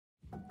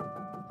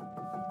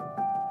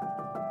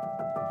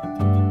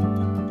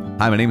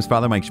Hi, my name is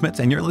Father Mike Schmitz,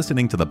 and you're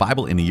listening to the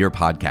Bible in a Year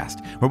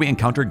podcast, where we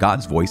encounter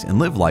God's voice and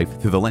live life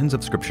through the lens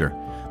of Scripture.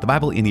 The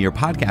Bible in a Year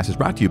podcast is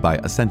brought to you by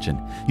Ascension.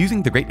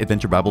 Using the Great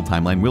Adventure Bible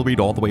timeline, we'll read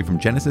all the way from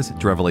Genesis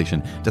to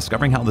Revelation,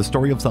 discovering how the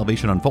story of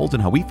salvation unfolds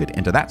and how we fit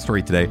into that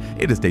story today.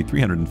 It is day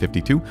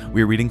 352.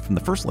 We are reading from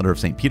the first letter of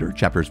St. Peter,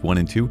 chapters 1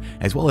 and 2,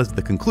 as well as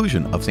the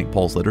conclusion of St.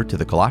 Paul's letter to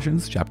the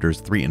Colossians, chapters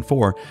 3 and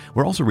 4.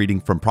 We're also reading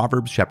from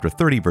Proverbs, chapter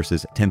 30,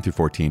 verses 10 through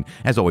 14.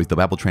 As always, the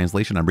Bible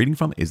translation I'm reading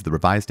from is the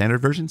Revised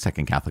Standard Version,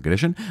 Second Catholic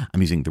Edition.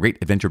 I'm using the Great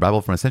Adventure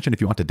Bible from Ascension. If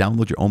you want to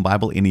download your own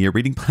Bible in a Year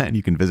reading plan,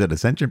 you can visit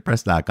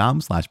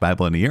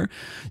ascensionpress.com/Bible in a Year.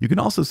 You can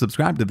also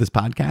subscribe to this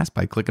podcast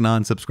by clicking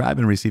on subscribe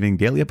and receiving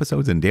daily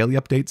episodes and daily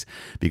updates,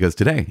 because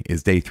today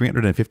is day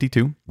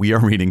 352. We are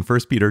reading 1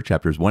 Peter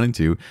chapters 1 and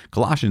 2,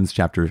 Colossians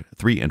chapter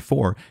 3 and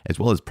 4, as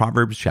well as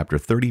Proverbs chapter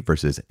 30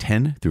 verses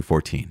 10 through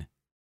 14.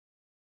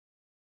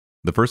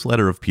 The first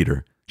letter of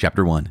Peter,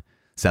 chapter 1,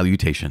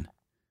 Salutation.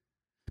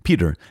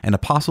 Peter, an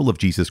apostle of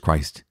Jesus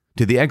Christ,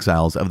 to the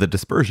exiles of the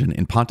dispersion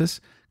in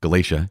Pontus,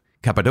 Galatia,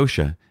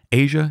 Cappadocia,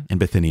 Asia, and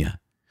Bithynia,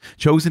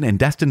 chosen and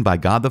destined by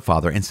God the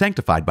Father and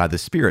sanctified by the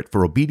Spirit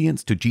for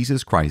obedience to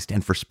Jesus Christ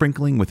and for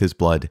sprinkling with his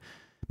blood,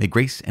 may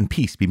grace and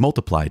peace be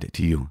multiplied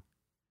to you.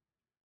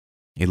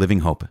 A living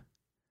hope.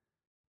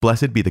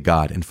 Blessed be the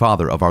God and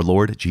Father of our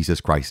Lord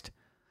Jesus Christ.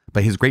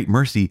 By his great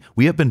mercy,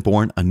 we have been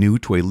born anew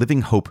to a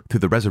living hope through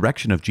the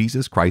resurrection of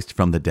Jesus Christ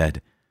from the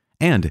dead,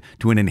 and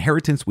to an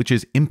inheritance which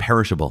is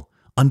imperishable,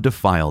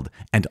 undefiled,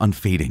 and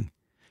unfading,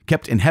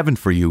 kept in heaven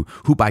for you,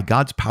 who by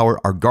God's power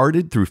are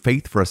guarded through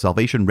faith for a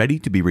salvation ready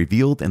to be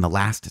revealed in the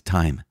last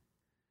time.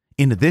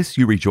 In this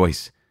you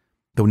rejoice,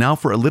 though now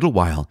for a little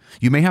while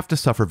you may have to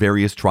suffer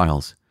various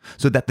trials,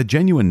 so that the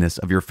genuineness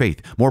of your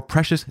faith, more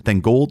precious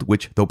than gold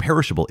which, though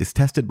perishable, is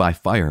tested by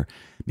fire,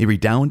 may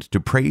redound to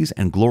praise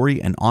and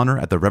glory and honor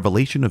at the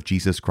revelation of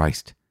Jesus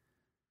Christ.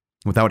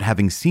 Without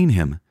having seen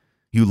him,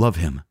 you love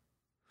him.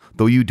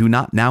 Though you do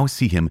not now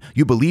see him,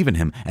 you believe in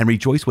him and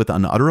rejoice with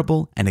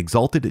unutterable and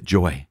exalted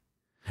joy.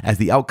 As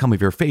the outcome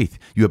of your faith,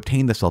 you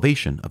obtain the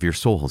salvation of your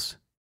souls.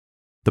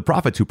 The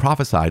prophets who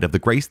prophesied of the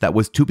grace that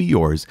was to be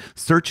yours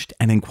searched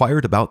and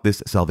inquired about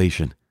this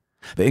salvation.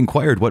 They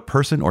inquired what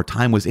person or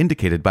time was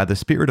indicated by the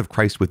Spirit of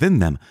Christ within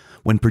them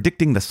when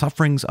predicting the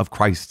sufferings of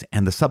Christ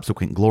and the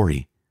subsequent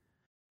glory.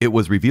 It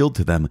was revealed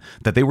to them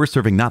that they were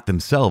serving not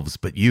themselves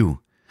but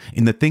you,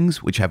 in the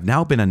things which have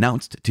now been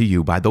announced to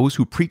you by those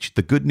who preached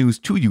the good news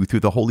to you through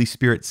the Holy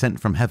Spirit sent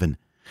from heaven,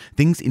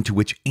 things into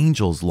which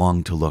angels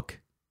long to look.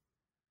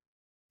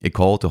 A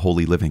call to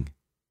holy living.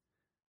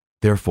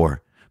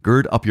 Therefore,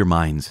 gird up your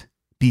minds,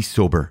 be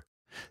sober,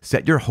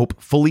 set your hope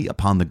fully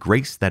upon the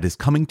grace that is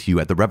coming to you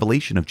at the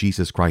revelation of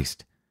Jesus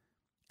Christ.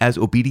 As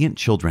obedient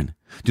children,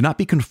 do not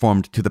be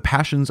conformed to the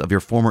passions of your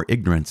former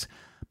ignorance,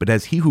 but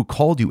as he who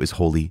called you is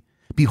holy,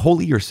 be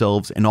holy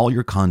yourselves in all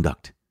your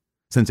conduct.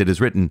 Since it is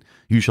written,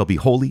 you shall be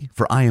holy,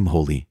 for I am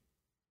holy.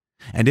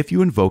 And if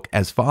you invoke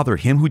as Father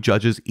him who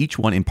judges each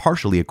one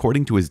impartially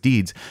according to his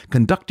deeds,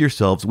 conduct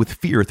yourselves with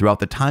fear throughout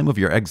the time of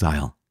your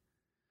exile.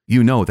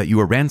 You know that you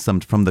were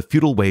ransomed from the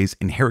futile ways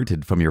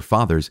inherited from your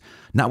fathers,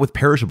 not with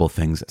perishable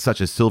things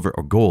such as silver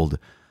or gold,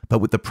 but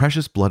with the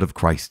precious blood of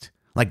Christ,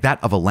 like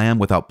that of a lamb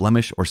without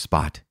blemish or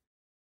spot.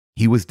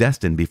 He was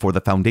destined before the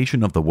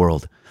foundation of the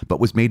world, but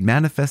was made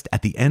manifest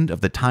at the end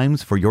of the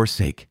times for your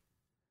sake.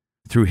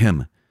 Through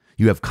him,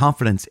 you have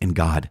confidence in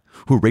God,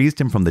 who raised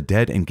him from the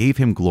dead and gave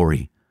him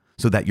glory,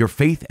 so that your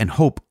faith and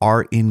hope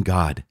are in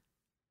God.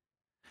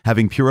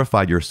 Having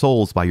purified your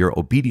souls by your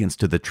obedience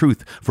to the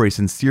truth for a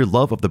sincere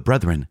love of the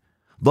brethren,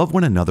 love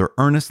one another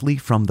earnestly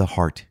from the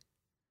heart.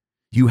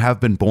 You have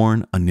been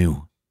born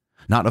anew,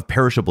 not of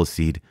perishable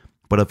seed,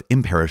 but of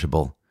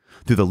imperishable,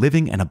 through the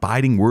living and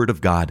abiding word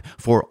of God,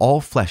 for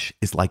all flesh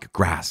is like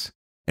grass,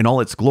 and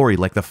all its glory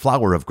like the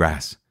flower of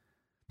grass.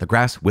 The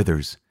grass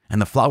withers,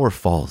 and the flower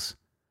falls,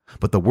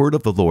 but the word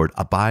of the Lord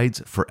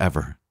abides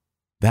forever.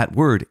 That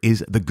word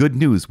is the good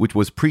news which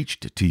was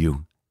preached to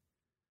you.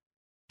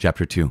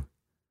 Chapter 2.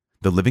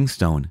 The living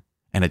stone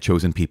and a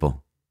chosen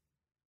people.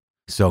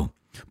 So,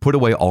 put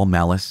away all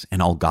malice and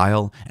all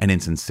guile and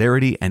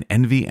insincerity and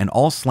envy and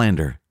all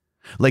slander.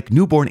 Like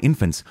newborn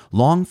infants,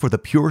 long for the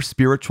pure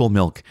spiritual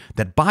milk,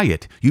 that by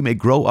it you may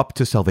grow up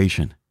to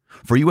salvation.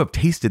 For you have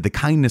tasted the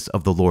kindness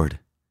of the Lord.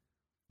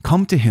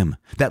 Come to him,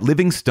 that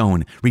living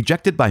stone,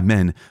 rejected by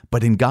men,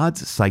 but in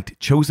God's sight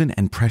chosen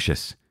and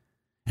precious.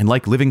 And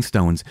like living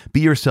stones, be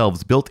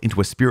yourselves built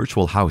into a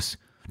spiritual house,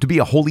 to be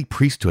a holy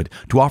priesthood,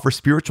 to offer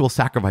spiritual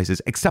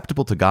sacrifices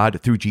acceptable to God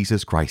through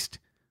Jesus Christ.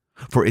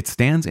 For it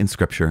stands in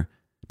Scripture,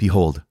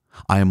 Behold,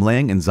 I am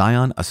laying in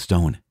Zion a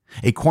stone,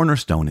 a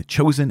cornerstone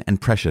chosen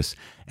and precious,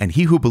 and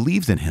he who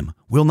believes in him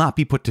will not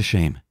be put to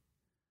shame.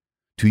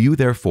 To you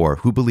therefore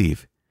who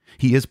believe,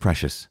 he is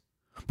precious.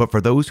 But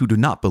for those who do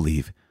not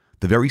believe,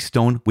 the very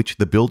stone which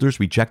the builders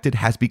rejected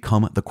has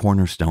become the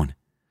cornerstone,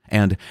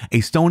 and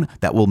a stone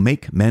that will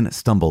make men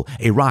stumble,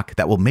 a rock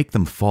that will make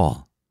them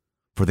fall.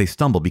 For they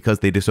stumble because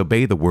they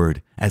disobey the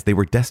word, as they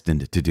were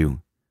destined to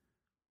do.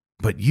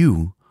 But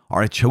you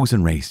are a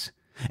chosen race,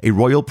 a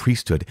royal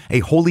priesthood, a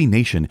holy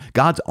nation,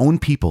 God's own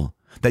people,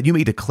 that you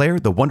may declare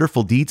the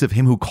wonderful deeds of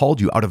him who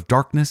called you out of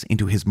darkness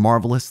into his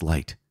marvelous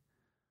light.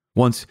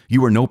 Once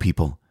you were no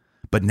people,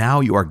 but now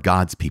you are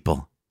God's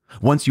people.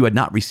 Once you had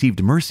not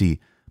received mercy,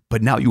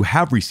 but now you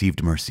have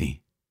received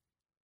mercy.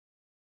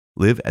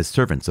 Live as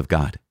servants of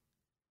God.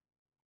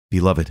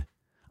 Beloved,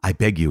 I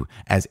beg you,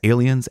 as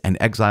aliens and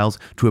exiles,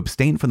 to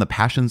abstain from the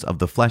passions of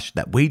the flesh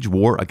that wage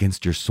war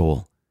against your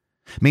soul.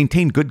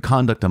 Maintain good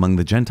conduct among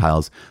the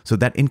Gentiles, so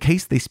that in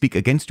case they speak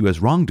against you as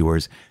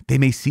wrongdoers, they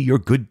may see your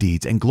good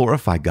deeds and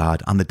glorify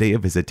God on the day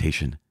of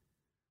visitation.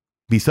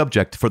 Be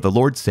subject for the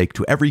Lord's sake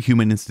to every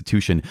human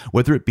institution,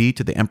 whether it be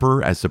to the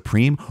emperor as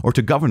supreme or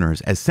to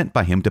governors as sent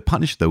by him to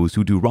punish those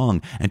who do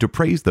wrong and to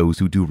praise those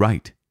who do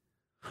right.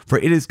 For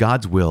it is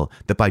God's will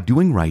that by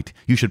doing right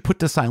you should put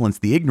to silence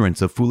the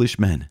ignorance of foolish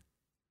men.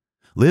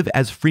 Live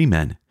as free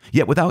men,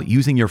 yet without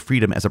using your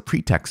freedom as a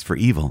pretext for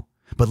evil,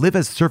 but live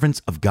as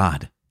servants of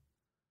God.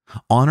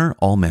 Honor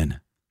all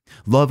men.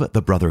 Love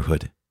the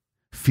brotherhood.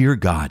 Fear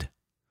God.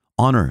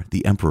 Honor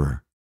the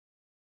emperor.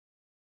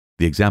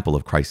 The example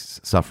of Christ's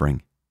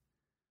suffering.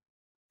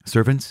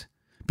 Servants,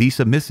 be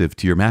submissive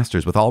to your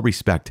masters with all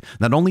respect,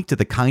 not only to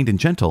the kind and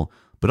gentle,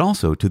 but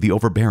also to the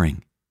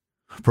overbearing.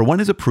 For one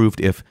is approved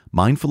if,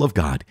 mindful of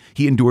God,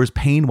 he endures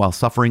pain while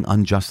suffering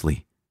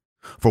unjustly.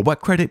 For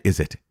what credit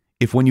is it,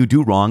 if when you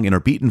do wrong and are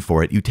beaten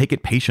for it, you take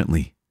it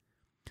patiently?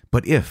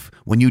 But if,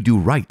 when you do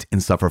right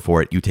and suffer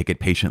for it, you take it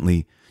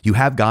patiently, you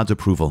have God's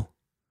approval.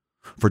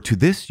 For to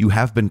this you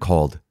have been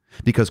called,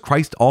 because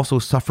Christ also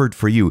suffered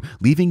for you,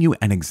 leaving you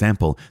an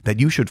example that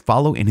you should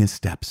follow in his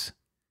steps.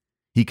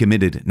 He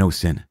committed no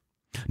sin.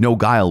 No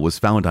guile was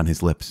found on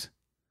his lips.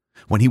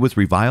 When he was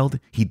reviled,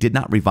 he did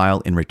not revile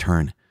in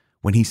return.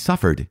 When he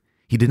suffered,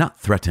 he did not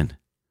threaten,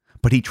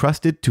 but he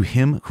trusted to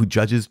him who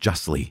judges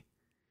justly.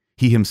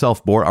 He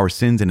himself bore our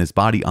sins in his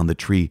body on the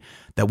tree,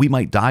 that we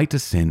might die to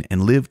sin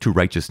and live to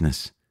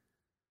righteousness.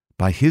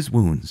 By his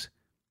wounds,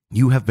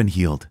 you have been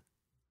healed.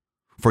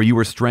 For you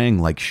were straying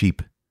like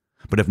sheep,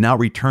 but have now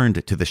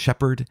returned to the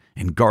shepherd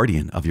and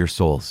guardian of your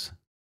souls.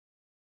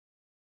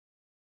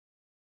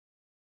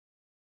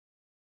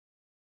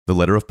 The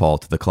letter of Paul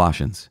to the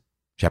Colossians,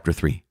 chapter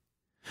 3.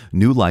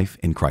 New life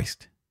in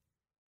Christ.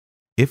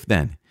 If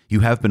then you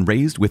have been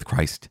raised with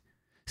Christ,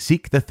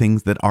 seek the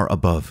things that are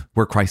above,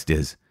 where Christ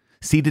is,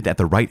 seated at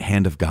the right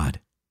hand of God.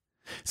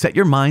 Set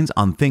your minds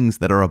on things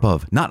that are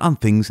above, not on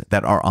things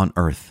that are on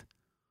earth.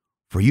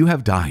 For you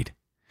have died,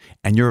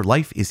 and your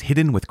life is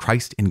hidden with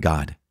Christ in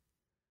God.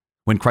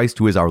 When Christ,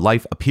 who is our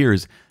life,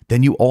 appears,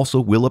 then you also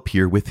will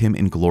appear with him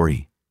in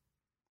glory.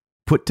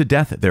 Put to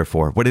death,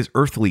 therefore, what is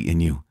earthly in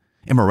you: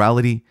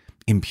 immorality,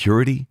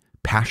 impurity,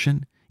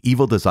 passion,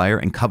 evil desire,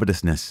 and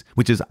covetousness,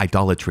 which is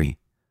idolatry.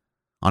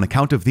 On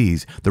account of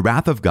these, the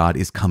wrath of God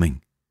is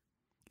coming.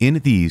 In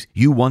these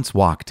you once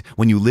walked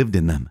when you lived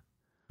in them.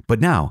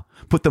 But now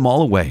put them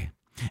all away: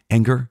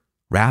 anger,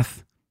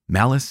 wrath,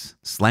 malice,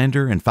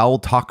 slander, and foul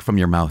talk from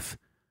your mouth.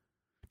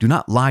 Do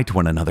not lie to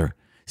one another,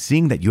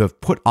 seeing that you have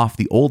put off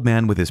the old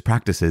man with his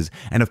practices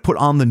and have put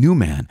on the new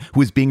man,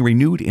 who is being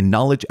renewed in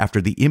knowledge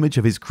after the image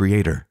of his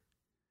Creator.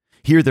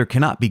 Here there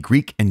cannot be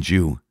Greek and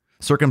Jew,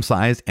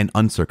 circumcised and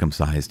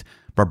uncircumcised,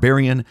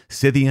 barbarian,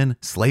 Scythian,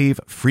 slave,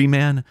 free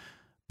man,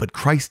 but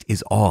Christ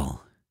is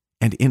all,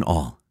 and in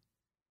all.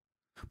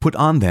 Put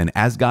on then,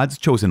 as God's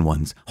chosen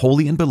ones,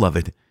 holy and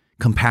beloved,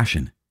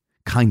 compassion,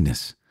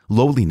 kindness,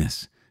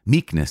 lowliness,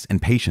 meekness,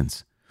 and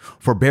patience,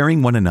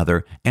 forbearing one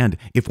another, and,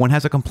 if one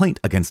has a complaint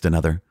against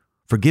another,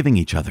 forgiving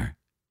each other.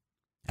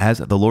 As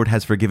the Lord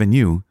has forgiven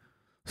you,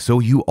 so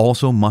you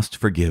also must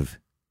forgive.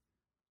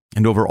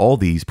 And over all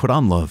these put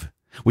on love,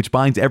 which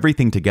binds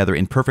everything together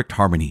in perfect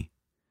harmony.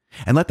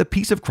 And let the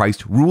peace of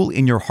Christ rule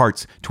in your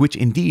hearts, to which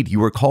indeed you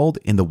were called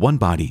in the one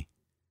body.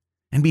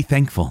 And be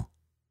thankful.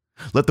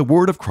 Let the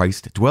word of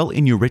Christ dwell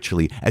in you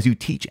richly, as you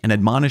teach and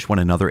admonish one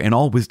another in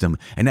all wisdom,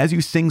 and as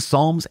you sing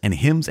psalms and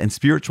hymns and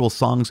spiritual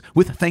songs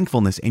with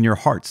thankfulness in your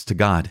hearts to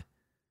God.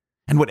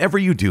 And whatever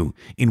you do,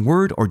 in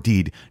word or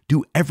deed,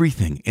 do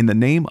everything in the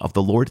name of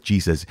the Lord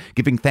Jesus,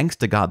 giving thanks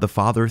to God the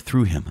Father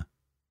through him.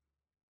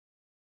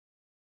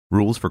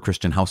 Rules for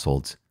Christian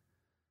households.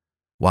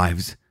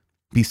 Wives,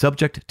 be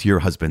subject to your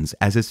husbands,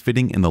 as is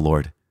fitting in the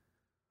Lord.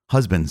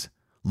 Husbands,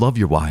 love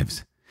your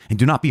wives, and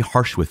do not be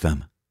harsh with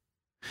them.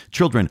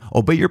 Children,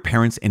 obey your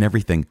parents in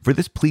everything, for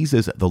this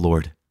pleases the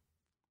Lord.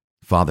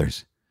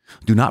 Fathers,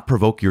 do not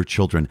provoke your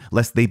children,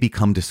 lest they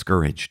become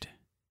discouraged.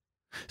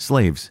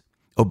 Slaves,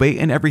 obey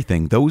in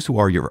everything those who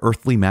are your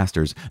earthly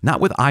masters,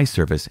 not with eye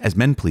service as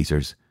men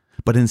pleasers,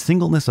 but in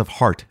singleness of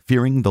heart,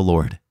 fearing the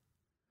Lord.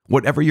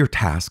 Whatever your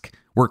task,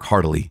 work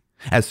heartily,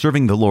 as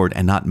serving the Lord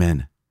and not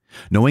men,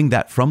 knowing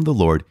that from the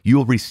Lord you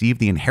will receive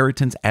the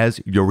inheritance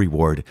as your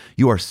reward.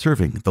 You are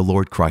serving the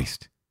Lord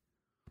Christ.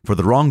 For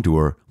the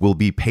wrongdoer will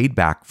be paid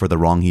back for the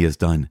wrong he has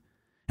done,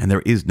 and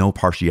there is no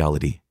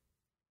partiality.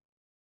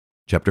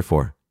 Chapter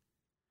 4.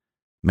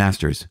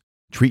 Masters,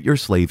 treat your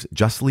slaves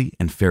justly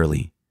and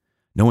fairly,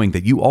 knowing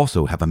that you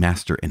also have a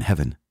master in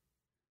heaven.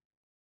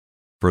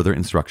 Further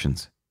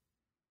instructions.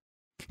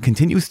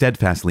 Continue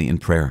steadfastly in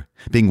prayer,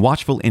 being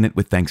watchful in it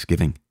with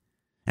thanksgiving.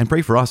 And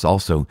pray for us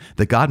also,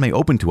 that God may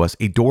open to us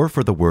a door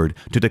for the word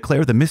to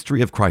declare the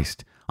mystery of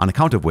Christ, on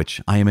account of which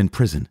I am in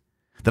prison,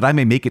 that I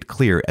may make it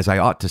clear as I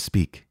ought to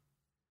speak.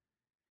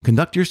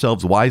 Conduct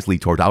yourselves wisely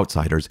toward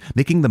outsiders,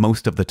 making the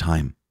most of the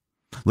time.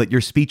 Let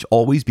your speech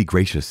always be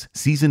gracious,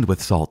 seasoned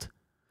with salt,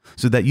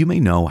 so that you may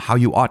know how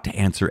you ought to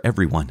answer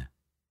everyone.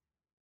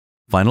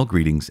 Final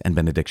greetings and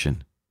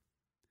benediction.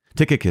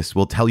 Tychicus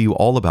will tell you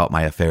all about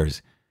my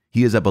affairs.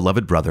 He is a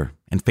beloved brother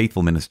and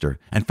faithful minister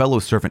and fellow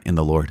servant in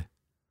the Lord.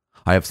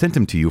 I have sent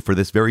him to you for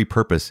this very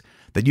purpose,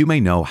 that you may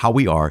know how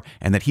we are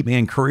and that he may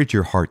encourage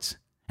your hearts,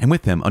 and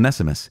with him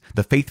Onesimus,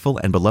 the faithful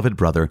and beloved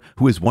brother,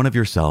 who is one of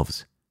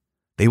yourselves.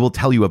 They will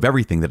tell you of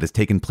everything that has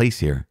taken place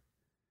here.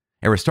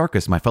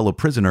 Aristarchus, my fellow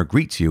prisoner,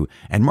 greets you,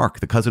 and Mark,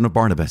 the cousin of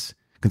Barnabas,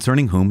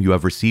 concerning whom you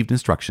have received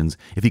instructions.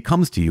 If he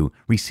comes to you,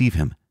 receive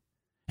him.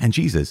 And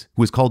Jesus,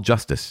 who is called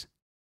Justus.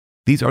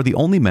 These are the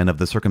only men of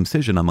the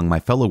circumcision among my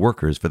fellow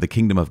workers for the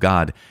kingdom of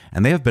God,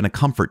 and they have been a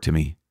comfort to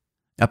me.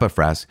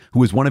 Epaphras,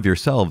 who is one of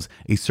yourselves,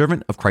 a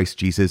servant of Christ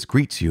Jesus,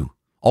 greets you,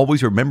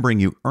 always remembering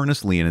you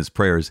earnestly in his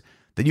prayers,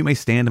 that you may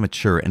stand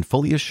mature and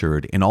fully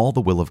assured in all the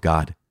will of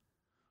God.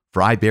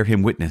 For I bear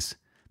him witness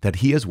that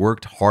he has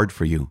worked hard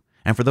for you,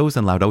 and for those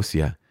in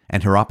Laodicea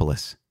and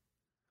Hierapolis.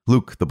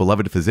 Luke, the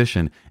beloved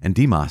physician, and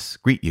Demas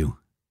greet you.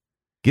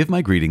 Give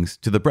my greetings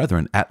to the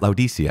brethren at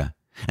Laodicea,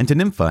 and to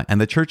Nympha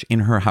and the church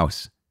in her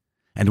house.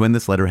 And when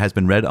this letter has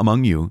been read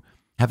among you,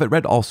 have it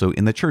read also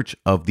in the church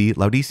of the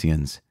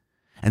Laodiceans.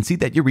 And see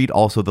that you read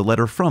also the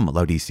letter from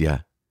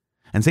Laodicea.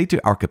 And say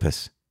to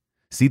Archippus,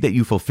 see that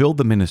you fulfill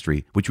the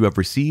ministry which you have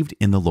received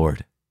in the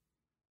Lord.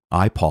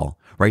 I, Paul,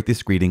 write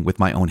this greeting with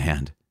my own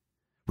hand.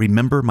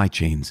 Remember my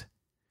chains.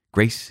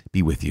 Grace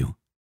be with you.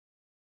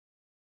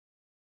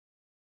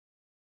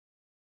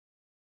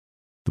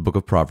 The book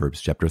of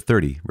Proverbs, chapter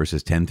 30,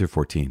 verses 10 through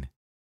 14.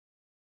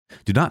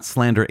 Do not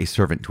slander a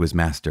servant to his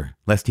master,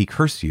 lest he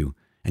curse you,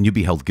 and you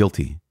be held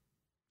guilty.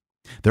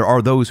 There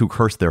are those who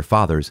curse their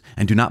fathers,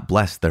 and do not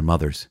bless their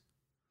mothers.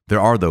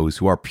 There are those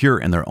who are pure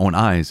in their own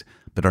eyes,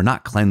 but are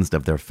not cleansed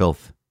of their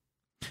filth.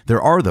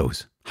 There are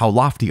those, how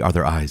lofty are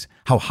their eyes,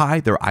 how high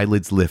their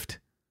eyelids lift.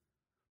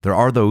 There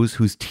are those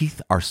whose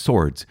teeth are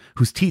swords,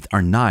 whose teeth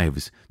are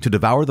knives, to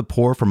devour the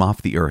poor from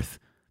off the earth,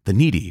 the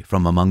needy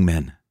from among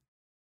men.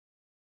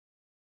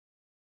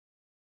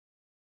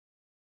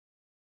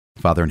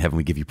 Father in heaven,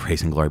 we give you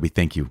praise and glory. We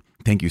thank you.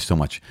 Thank you so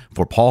much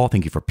for Paul.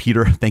 Thank you for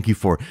Peter. Thank you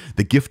for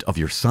the gift of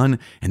your Son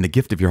and the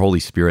gift of your Holy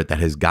Spirit that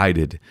has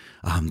guided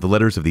the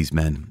letters of these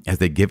men as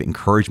they give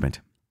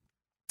encouragement.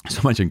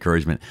 So much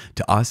encouragement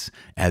to us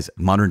as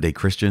modern day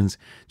Christians,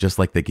 just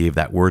like they gave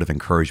that word of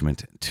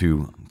encouragement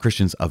to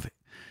Christians of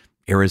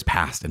eras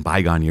past and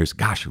bygone years.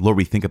 Gosh, Lord,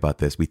 we think about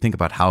this. We think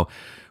about how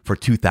for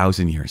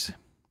 2,000 years,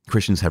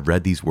 Christians have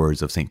read these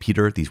words of St.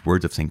 Peter, these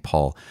words of St.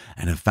 Paul,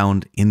 and have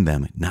found in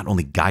them not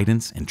only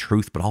guidance and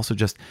truth, but also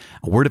just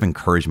a word of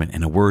encouragement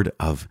and a word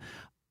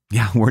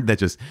that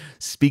just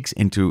speaks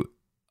into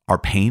our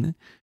pain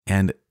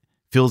and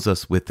fills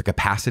us with the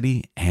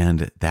capacity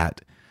and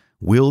that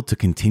will to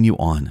continue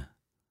on,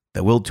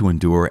 that will to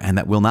endure, and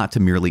that will not to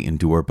merely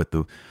endure, but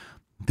the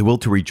will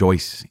to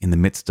rejoice in the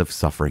midst of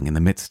suffering, in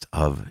the midst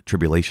of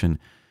tribulation,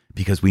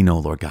 because we know,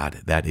 Lord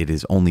God, that it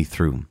is only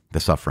through the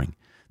suffering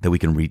that we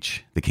can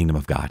reach the kingdom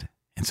of God.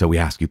 And so we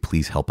ask you,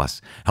 please help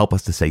us. Help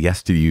us to say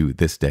yes to you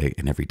this day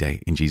and every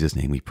day. In Jesus'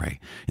 name we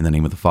pray. In the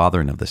name of the Father,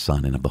 and of the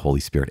Son, and of the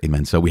Holy Spirit.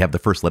 Amen. So we have the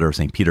first letter of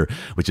St. Peter,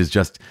 which is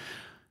just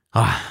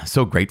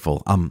so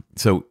grateful.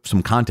 So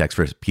some context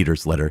for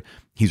Peter's letter.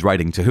 He's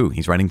writing to who?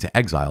 He's writing to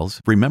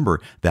exiles.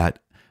 Remember that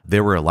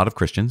there were a lot of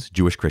Christians,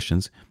 Jewish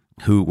Christians,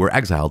 who were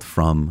exiled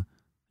from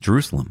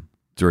Jerusalem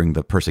during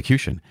the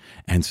persecution.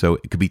 And so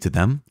it could be to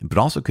them, but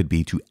also could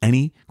be to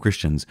any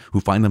Christians who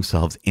find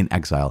themselves in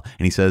exile.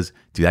 And he says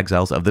to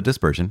exiles of the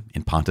dispersion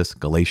in Pontus,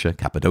 Galatia,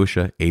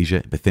 Cappadocia,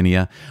 Asia,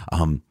 Bithynia,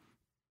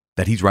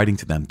 that he's writing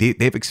to them.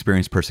 They've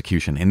experienced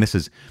persecution. And this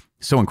is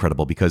so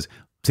incredible because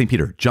St.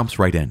 Peter jumps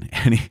right in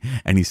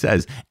and he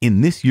says,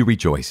 in this you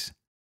rejoice.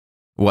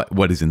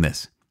 What is in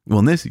this? Well,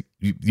 in this,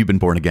 you've been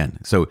born again.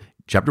 So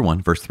chapter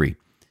 1, verse 3,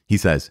 he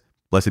says,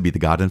 blessed be the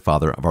God and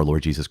Father of our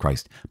Lord Jesus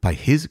Christ. By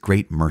his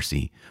great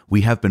mercy,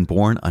 we have been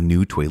born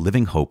anew to a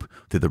living hope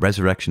through the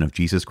resurrection of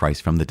Jesus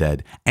Christ from the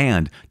dead,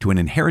 and to an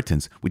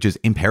inheritance which is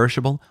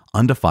imperishable,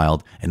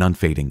 undefiled, and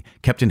unfading,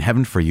 kept in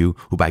heaven for you,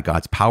 who by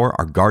God's power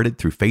are guarded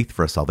through faith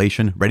for a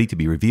salvation ready to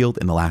be revealed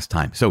in the last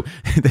time. So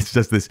that's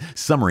just this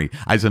summary.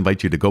 I just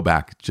invite you to go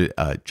back to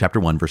chapter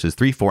 1, verses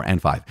 3, 4,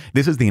 and 5.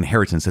 This is the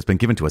inheritance that's been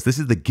given to us. This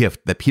is the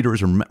gift that Peter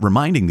is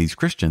reminding these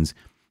Christians.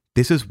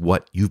 This is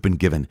what you've been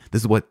given.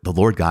 This is what the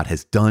Lord God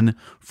has done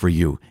for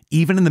you.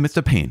 Even in the midst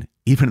of pain,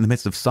 even in the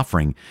midst of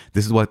suffering,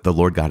 this is what the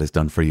Lord God has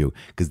done for you.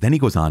 Because then he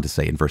goes on to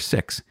say in verse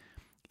 6,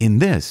 in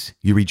this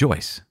you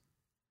rejoice.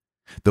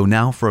 Though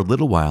now for a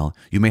little while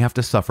you may have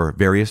to suffer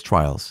various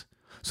trials,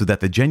 so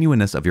that the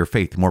genuineness of your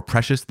faith, more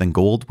precious than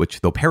gold,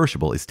 which though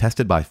perishable is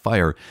tested by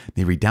fire,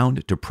 may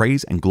redound to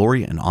praise and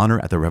glory and honor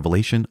at the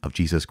revelation of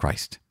Jesus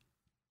Christ.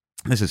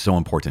 This is so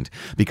important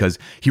because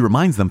he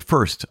reminds them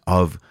first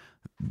of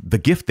the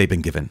gift they've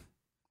been given.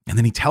 And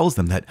then he tells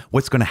them that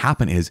what's going to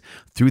happen is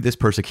through this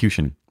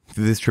persecution,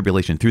 through this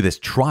tribulation, through this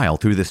trial,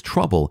 through this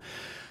trouble,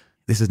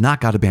 this is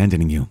not God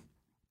abandoning you.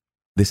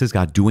 This is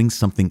God doing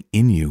something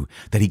in you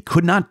that he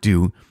could not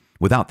do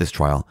without this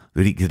trial,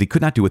 that he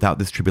could not do without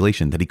this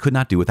tribulation, that he could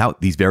not do without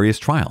these various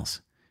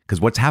trials.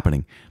 Because what's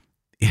happening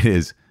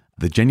is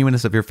the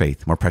genuineness of your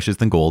faith, more precious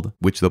than gold,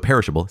 which though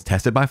perishable, is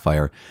tested by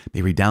fire,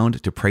 may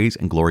redound to praise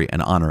and glory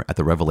and honor at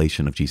the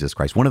revelation of Jesus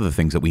Christ. One of the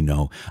things that we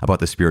know about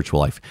the spiritual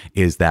life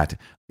is that,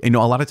 a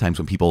lot of times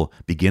when people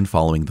begin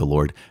following the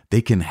Lord,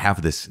 they can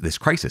have this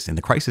crisis. And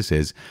the crisis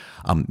is,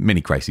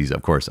 many crises,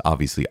 of course,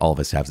 obviously all of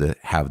us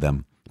have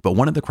them. But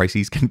one of the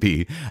crises can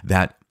be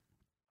that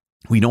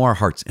we know our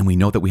hearts and we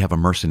know that we have a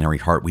mercenary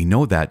heart. We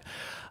know that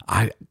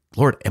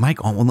Lord, am I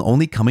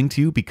only coming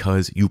to you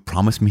because you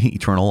promised me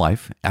eternal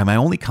life? Am I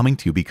only coming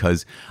to you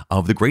because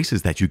of the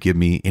graces that you give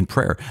me in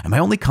prayer? Am I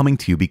only coming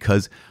to you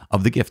because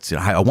of the gifts?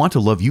 I want to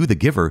love you, the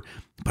giver,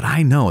 but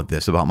I know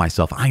this about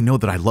myself. I know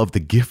that I love the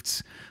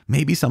gifts,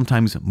 maybe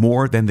sometimes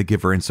more than the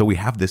giver. And so we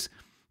have this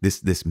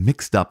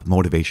mixed up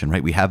motivation,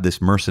 right? We have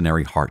this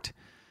mercenary heart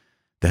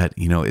that,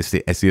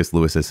 as C.S.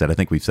 Lewis has said, I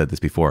think we've said this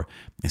before,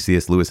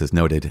 C.S. Lewis has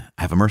noted,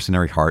 I have a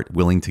mercenary heart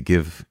willing to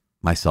give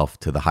myself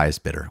to the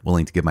highest bidder,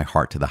 willing to give my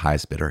heart to the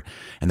highest bidder.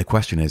 And the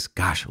question is,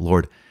 gosh,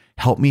 Lord,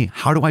 help me.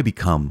 How do I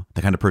become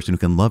the kind of person who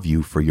can love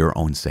you for your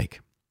own sake?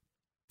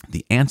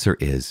 The answer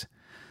is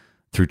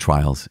through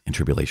trials and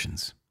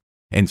tribulations.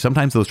 And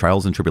sometimes those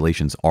trials and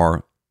tribulations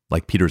are,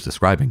 like Peter's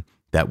describing,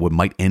 that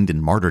might end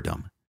in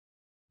martyrdom.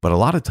 But a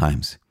lot of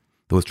times,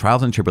 those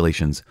trials and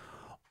tribulations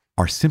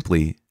are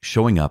simply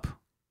showing up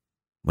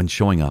when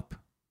showing up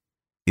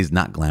is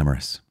not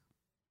glamorous.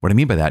 What I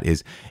mean by that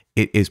is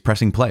it is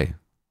pressing play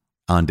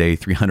on day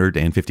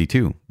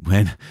 352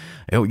 when,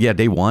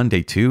 day 1,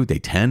 day 2, day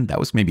 10, that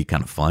was maybe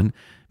kind of fun.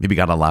 Maybe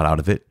got a lot out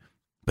of it.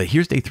 But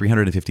here's day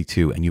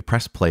 352 and you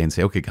press play and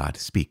say, okay, God,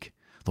 speak.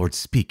 Lord,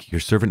 speak. Your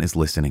servant is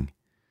listening.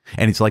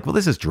 And it's like, well,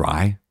 this is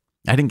dry.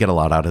 I didn't get a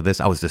lot out of this.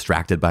 I was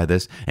distracted by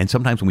this. And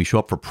sometimes when we show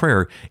up for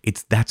prayer,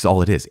 that's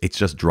all it is. It's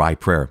just dry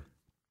prayer.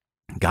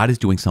 God is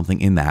doing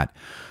something in that,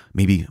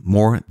 maybe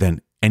more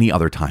than any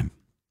other time.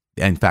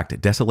 In fact,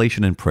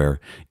 desolation in prayer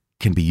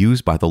can be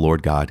used by the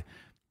Lord God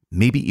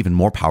maybe even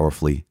more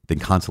powerfully than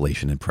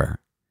consolation in prayer.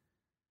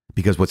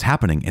 Because what's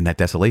happening in that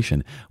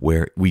desolation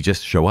where we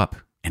just show up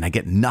and I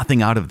get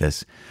nothing out of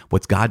this,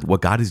 what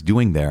God is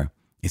doing there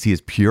is he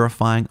is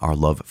purifying our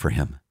love for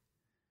him.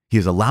 He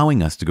is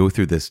allowing us to go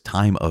through this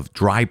time of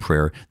dry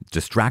prayer,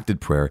 distracted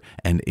prayer,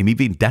 and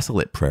even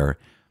desolate prayer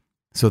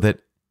so that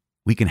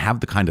we can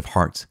have the kind of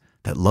hearts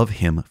that love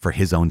him for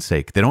his own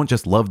sake. They don't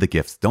just love the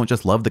gifts, don't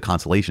just love the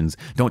consolations,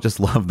 don't just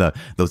love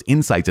those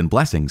insights and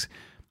blessings,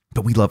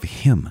 but we love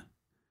him.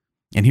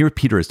 And here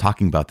Peter is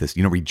talking about this,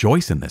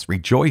 rejoice in this,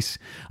 rejoice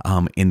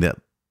in the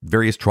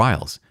various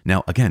trials.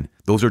 Now, again,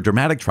 those are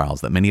dramatic trials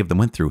that many of them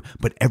went through,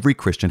 but every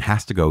Christian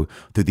has to go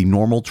through the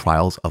normal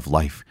trials of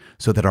life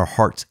so that our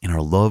hearts and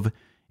our love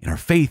and our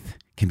faith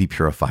can be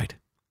purified.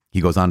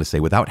 He goes on to say,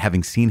 without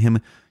having seen him,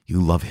 you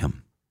love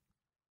him.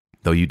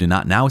 Though you do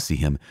not now see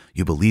him,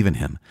 you believe in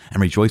him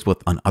and rejoice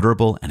with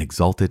unutterable and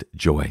exalted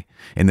joy.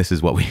 And this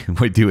is what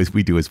we do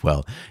as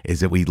well, is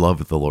that we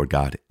love the Lord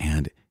God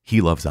and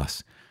he loves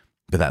us.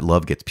 But that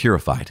love gets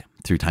purified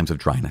through times of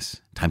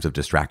dryness, times of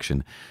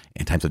distraction,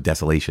 and times of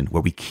desolation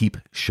where we keep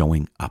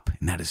showing up.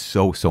 And that is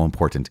so, so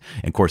important.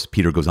 And of course,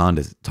 Peter goes on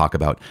to talk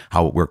about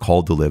how we're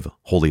called to live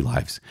holy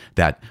lives,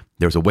 that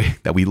there's a way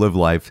that we live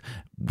life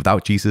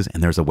without Jesus,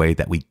 and there's a way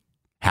that we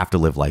have to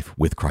live life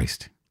with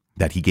Christ,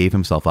 that he gave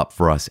himself up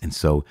for us. And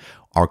so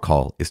our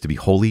call is to be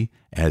holy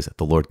as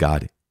the Lord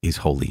God is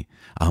holy.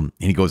 And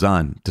he goes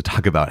on to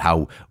talk about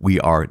how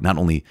we are not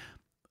only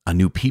a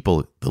new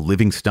people, the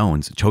living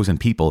stones, chosen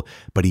people,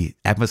 but he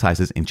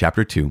emphasizes in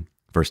chapter 2,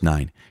 verse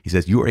 9, he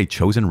says, you are a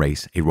chosen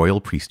race, a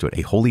royal priesthood,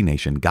 a holy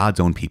nation,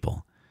 God's own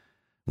people.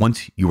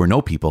 Once you were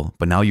no people,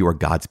 but now you are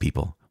God's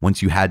people.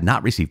 Once you had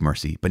not received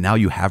mercy, but now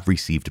you have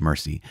received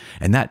mercy.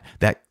 And that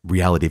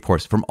reality, of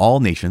course, from all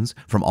nations,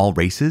 from all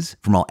races,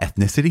 from all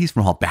ethnicities,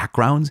 from all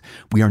backgrounds,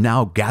 we are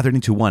now gathered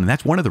into one. And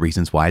that's one of the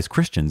reasons why as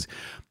Christians,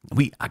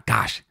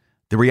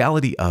 the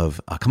reality of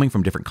coming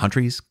from different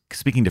countries,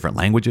 speaking different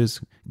languages,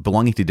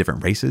 belonging to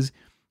different races,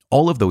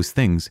 all of those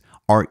things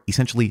are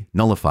essentially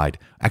nullified.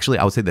 Actually,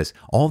 I would say this,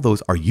 all of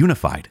those are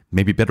unified.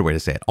 Maybe a better way to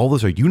say it. All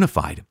those are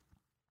unified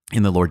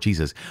in the Lord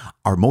Jesus.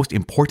 Our most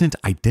important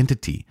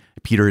identity,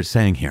 Peter is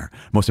saying here,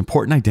 most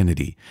important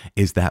identity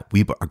is that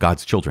we are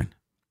God's children.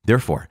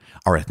 Therefore,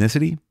 our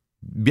ethnicity,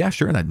 yeah,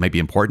 sure, that might be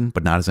important,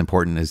 but not as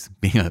important as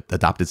being an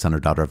adopted son or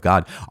daughter of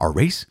God. Our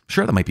race,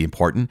 sure, that might be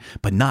important,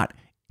 but not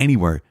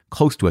anywhere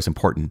close to as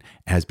important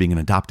as being an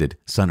adopted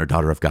son or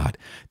daughter of God.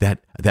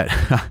 That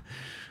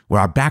where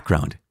our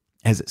background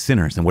as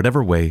sinners, in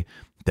whatever way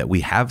that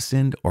we have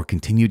sinned or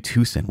continue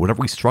to sin,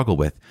 whatever we struggle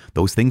with,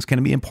 those things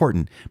can be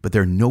important, but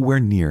they're nowhere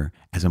near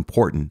as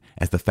important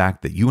as the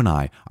fact that you and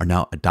I are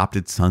now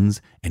adopted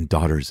sons and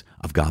daughters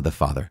of God the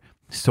Father.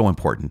 So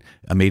important,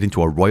 made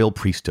into a royal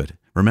priesthood.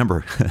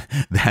 Remember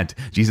that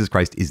Jesus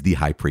Christ is the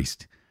high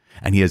priest,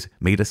 and he has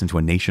made us into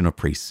a nation of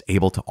priests,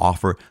 able to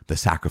offer the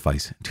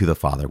sacrifice to the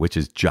Father, which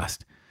is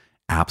just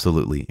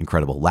absolutely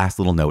incredible. Last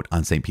little note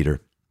on St.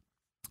 Peter,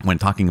 when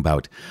talking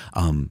about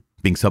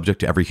being subject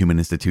to every human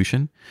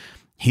institution,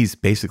 he's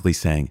basically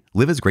saying,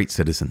 live as great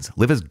citizens,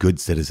 live as good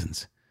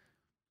citizens,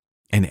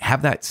 and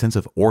have that sense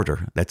of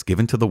order that's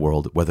given to the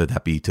world, whether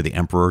that be to the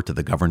emperor, to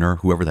the governor,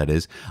 whoever that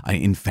is.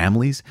 In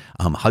families,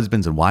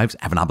 husbands and wives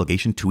have an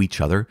obligation to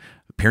each other.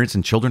 Parents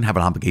and children have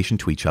an obligation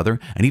to each other.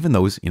 And even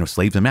those,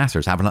 slaves and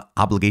masters have an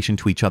obligation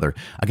to each other.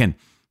 Again,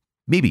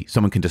 maybe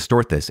someone can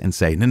distort this and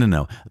say,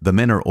 no, the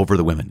men are over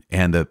the women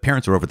and the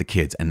parents are over the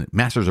kids and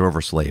masters are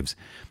over slaves.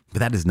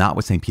 But that is not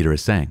what St. Peter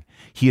is saying.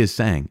 He is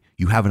saying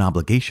you have an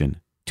obligation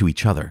to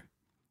each other.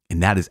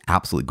 And that is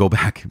absolutely, go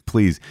back,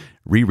 please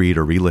reread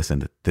or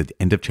re-listen to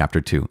the end of chapter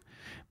 2.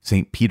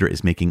 St. Peter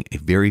is making a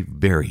very,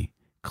 very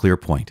clear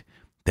point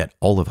that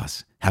all of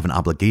us have an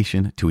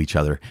obligation to each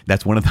other.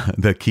 That's one of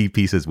the key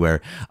pieces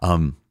where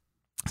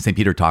St.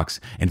 Peter talks,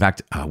 in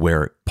fact,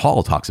 where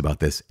Paul talks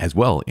about this as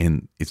well.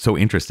 It's so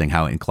interesting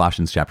how in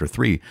Colossians chapter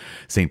 3,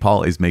 St.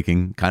 Paul is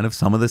making kind of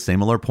some of the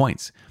similar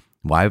points.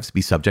 Wives,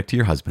 be subject to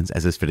your husbands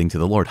as is fitting to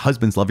the Lord.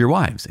 Husbands, love your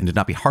wives and do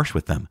not be harsh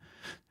with them.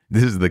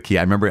 This is the key.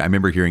 I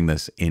remember hearing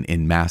this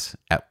in Mass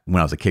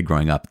when I was a kid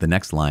growing up. The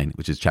next line,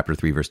 which is chapter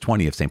 3, verse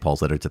 20 of St.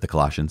 Paul's letter to the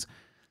Colossians.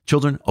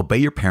 Children, obey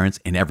your parents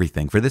in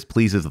everything, for this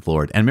pleases the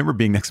Lord. And I remember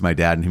being next to my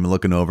dad and him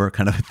looking over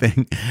kind of a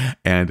thing.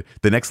 And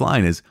the next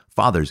line is,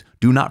 fathers,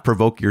 do not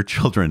provoke your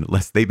children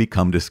lest they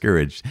become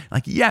discouraged.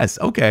 Like, yes,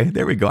 okay,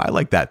 there we go. I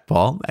like that,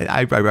 Paul.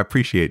 I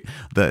appreciate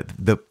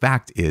the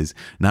fact is,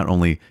 not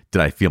only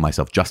did I feel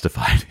myself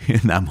justified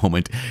in that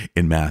moment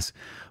in Mass,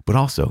 but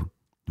also,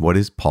 what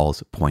is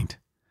Paul's point?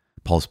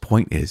 Paul's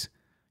point is,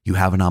 you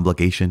have an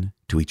obligation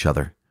to each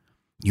other.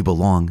 You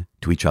belong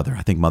to each other.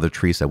 I think Mother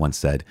Teresa once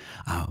said,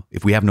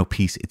 if we have no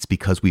peace, it's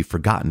because we've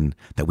forgotten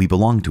that we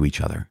belong to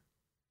each other.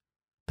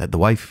 That the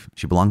wife,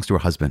 she belongs to her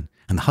husband,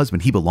 and the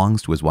husband, he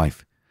belongs to his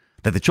wife.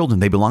 That the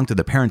children, they belong to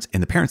the parents,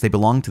 and the parents, they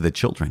belong to the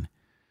children.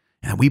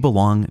 And that we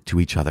belong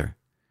to each other.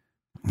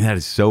 And that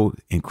is so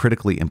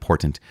critically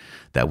important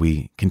that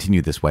we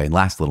continue this way. And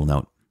last little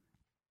note,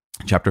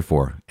 chapter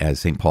 4, as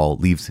St. Paul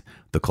leaves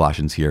the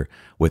Colossians here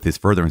with his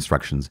further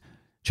instructions,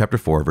 chapter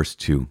 4, verse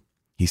 2,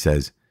 he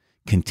says,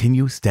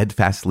 continue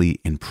steadfastly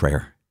in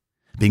prayer,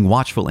 being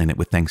watchful in it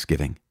with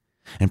thanksgiving,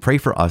 and pray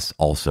for us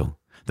also,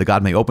 that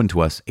God may open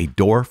to us a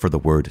door for the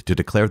word to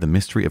declare the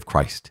mystery of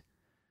Christ.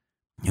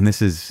 And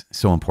this is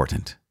so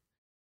important,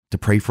 to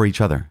pray for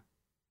each other.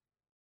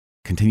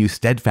 Continue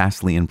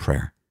steadfastly in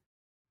prayer,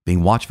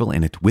 being watchful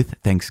in it with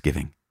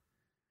thanksgiving.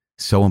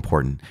 So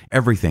important.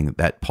 Everything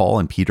that Paul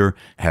and Peter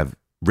have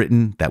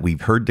written that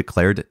we've heard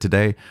declared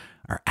today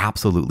are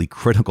absolutely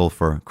critical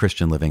for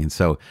Christian living. And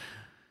so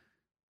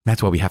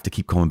that's why we have to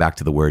keep coming back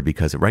to the word,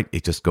 because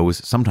it just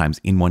goes sometimes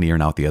in one ear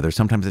and out the other.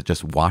 Sometimes it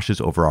just washes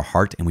over our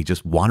heart and we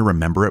just want to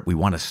remember it. We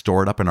want to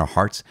store it up in our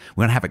hearts.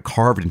 We want to have it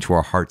carved into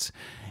our hearts.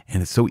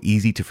 And it's so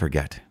easy to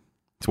forget.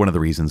 It's one of the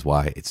reasons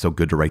why it's so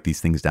good to write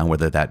these things down,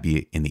 whether that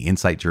be in the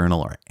Insight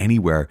Journal or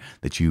anywhere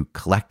that you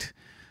collect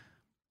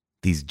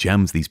these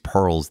gems, these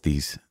pearls,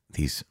 these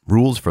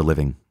rules for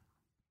living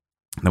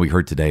that we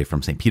heard today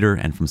from St. Peter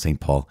and from St.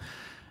 Paul.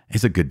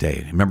 It's a good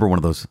day. Remember,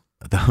 one of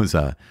those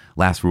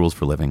last rules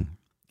for living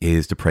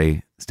is to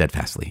pray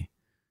steadfastly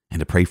and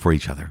to pray for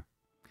each other.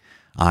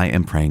 I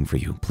am praying for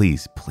you.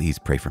 Please, please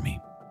pray for me.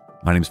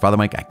 My name is Father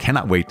Mike. I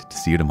cannot wait to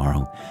see you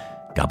tomorrow.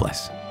 God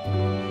bless.